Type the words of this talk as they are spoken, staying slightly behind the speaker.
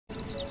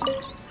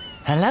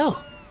Hello.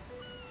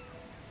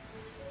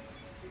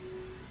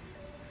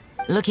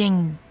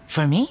 Looking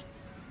for me?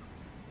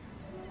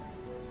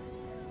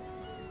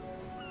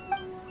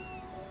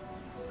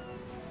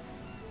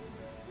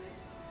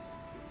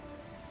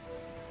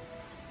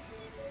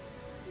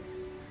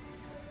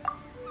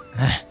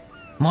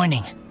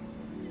 Morning.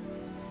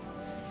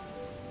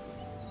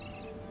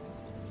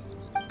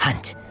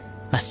 Hunt.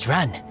 Must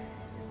run.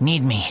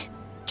 Need me.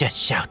 Just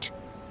shout.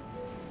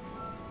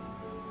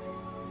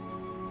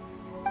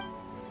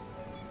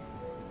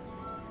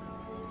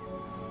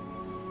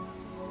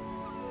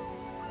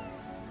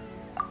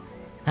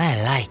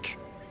 I like.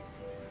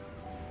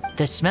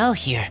 The smell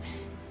here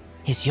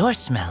is your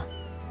smell.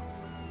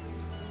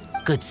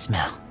 Good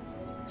smell.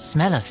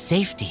 Smell of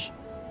safety.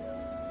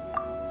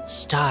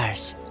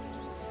 Stars.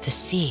 The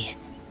sea.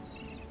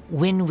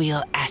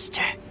 Windwheel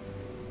Aster.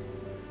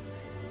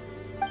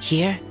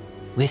 Here,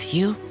 with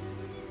you,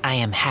 I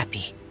am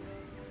happy.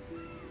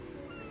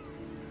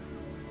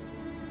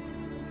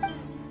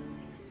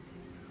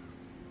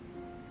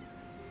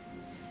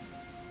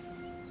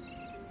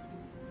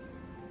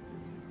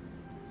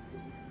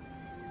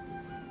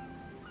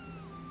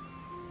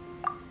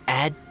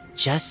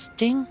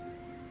 Adjusting?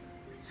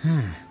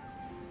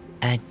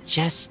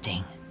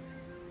 Adjusting.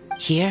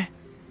 Here,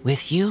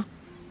 with you,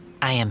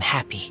 I am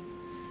happy.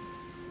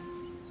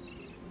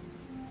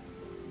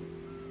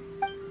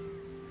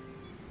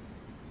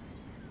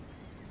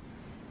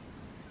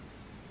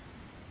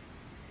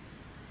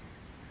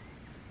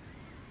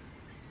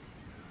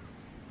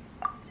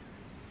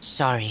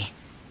 Sorry,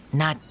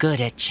 not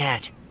good at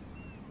chat.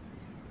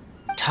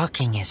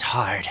 Talking is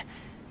hard.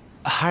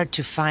 Hard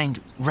to find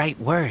right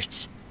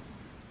words.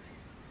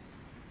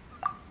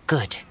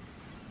 Good.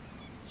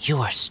 You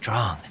are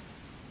strong.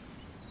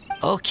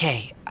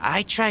 Okay,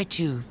 I try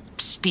to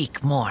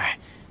speak more.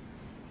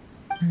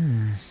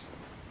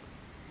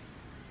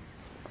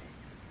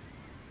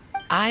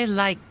 I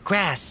like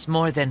grass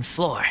more than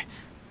floor.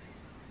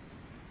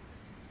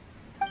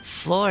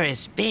 Floor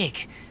is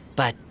big,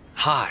 but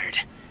hard.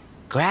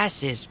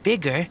 Grass is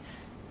bigger,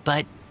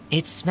 but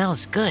it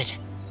smells good.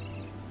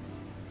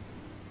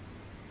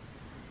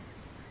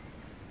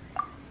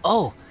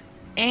 Oh,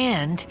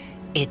 and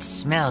it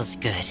smells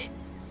good.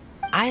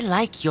 I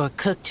like your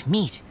cooked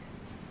meat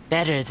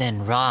better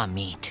than raw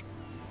meat.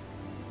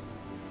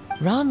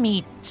 Raw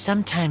meat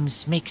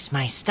sometimes makes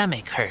my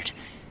stomach hurt.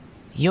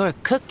 Your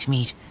cooked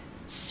meat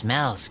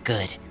smells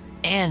good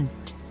and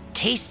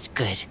tastes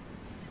good.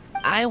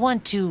 I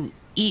want to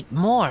eat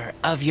more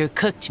of your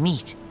cooked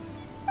meat.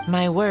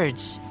 My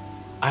words,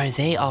 are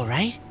they all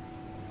right?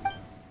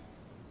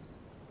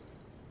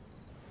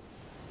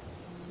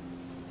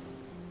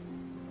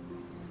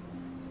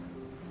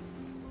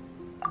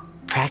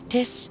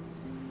 Practice?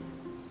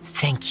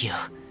 Thank you.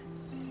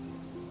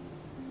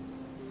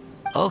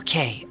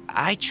 Okay,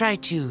 I try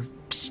to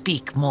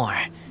speak more.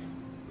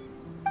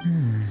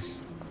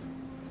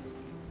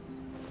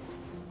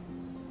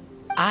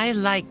 I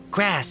like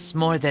grass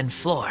more than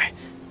floor.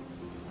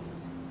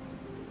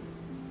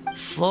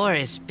 Floor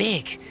is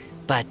big,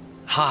 but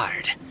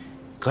hard.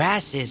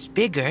 Grass is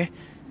bigger,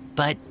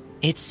 but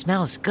it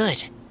smells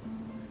good.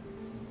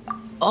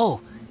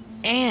 Oh,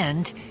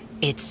 and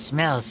it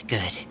smells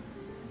good.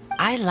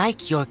 I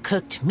like your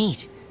cooked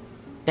meat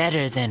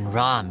better than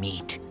raw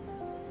meat.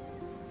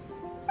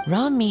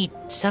 Raw meat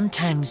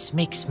sometimes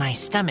makes my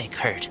stomach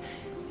hurt.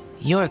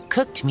 Your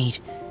cooked meat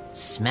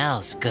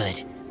smells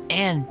good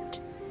and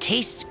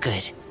tastes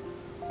good.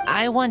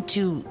 I want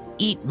to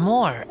eat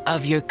more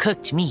of your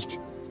cooked meat.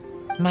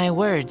 My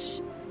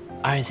words,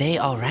 are they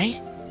all right?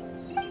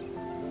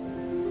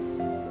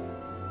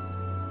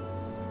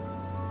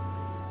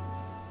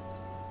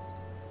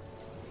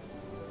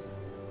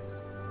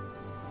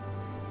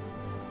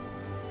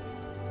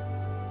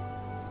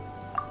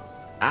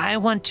 I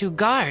want to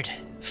guard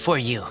for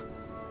you.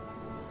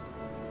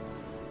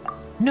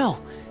 No,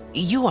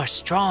 you are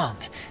strong.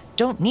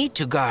 Don't need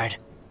to guard.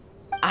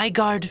 I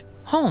guard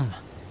home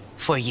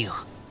for you.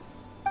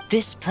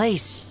 This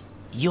place,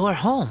 your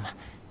home.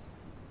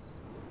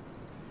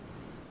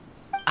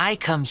 I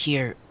come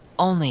here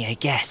only a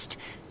guest.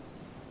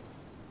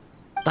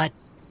 But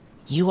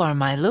you are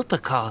my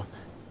Lupacol.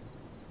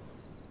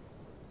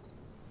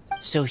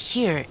 So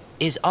here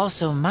is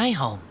also my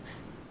home.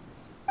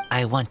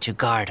 I want to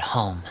guard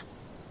home.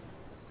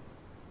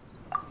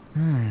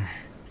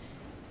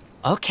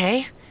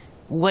 Okay.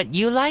 What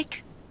you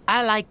like,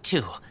 I like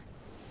too.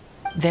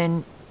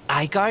 Then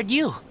I guard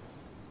you.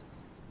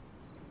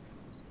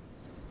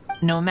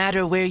 No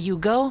matter where you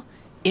go,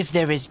 if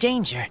there is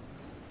danger,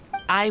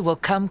 I will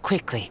come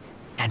quickly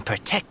and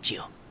protect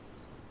you.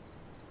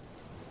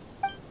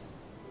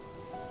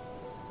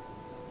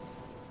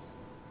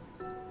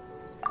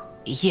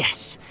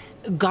 Yes,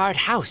 guard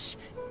house,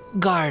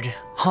 guard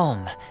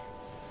home.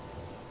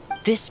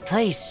 This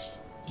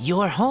place,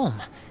 your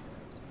home.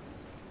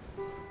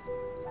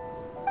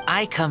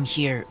 I come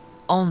here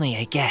only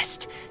a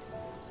guest.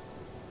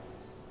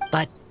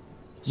 But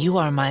you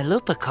are my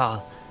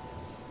Lupacol.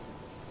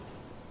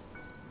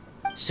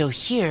 So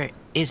here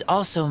is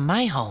also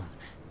my home.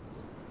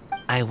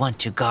 I want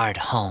to guard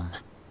home.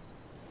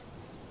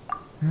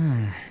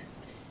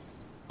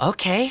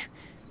 Okay.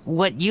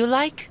 What you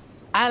like,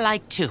 I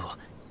like too.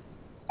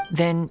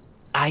 Then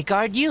I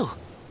guard you.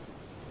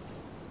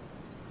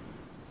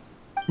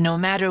 No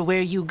matter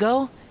where you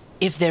go,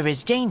 if there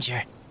is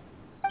danger,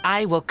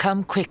 I will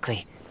come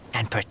quickly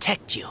and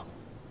protect you.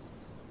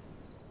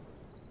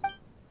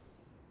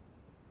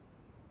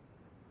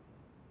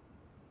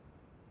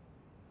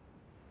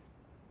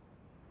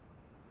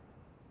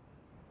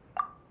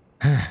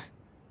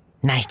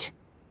 Night.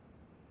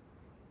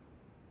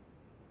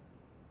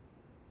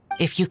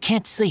 If you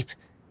can't sleep,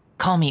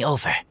 call me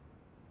over.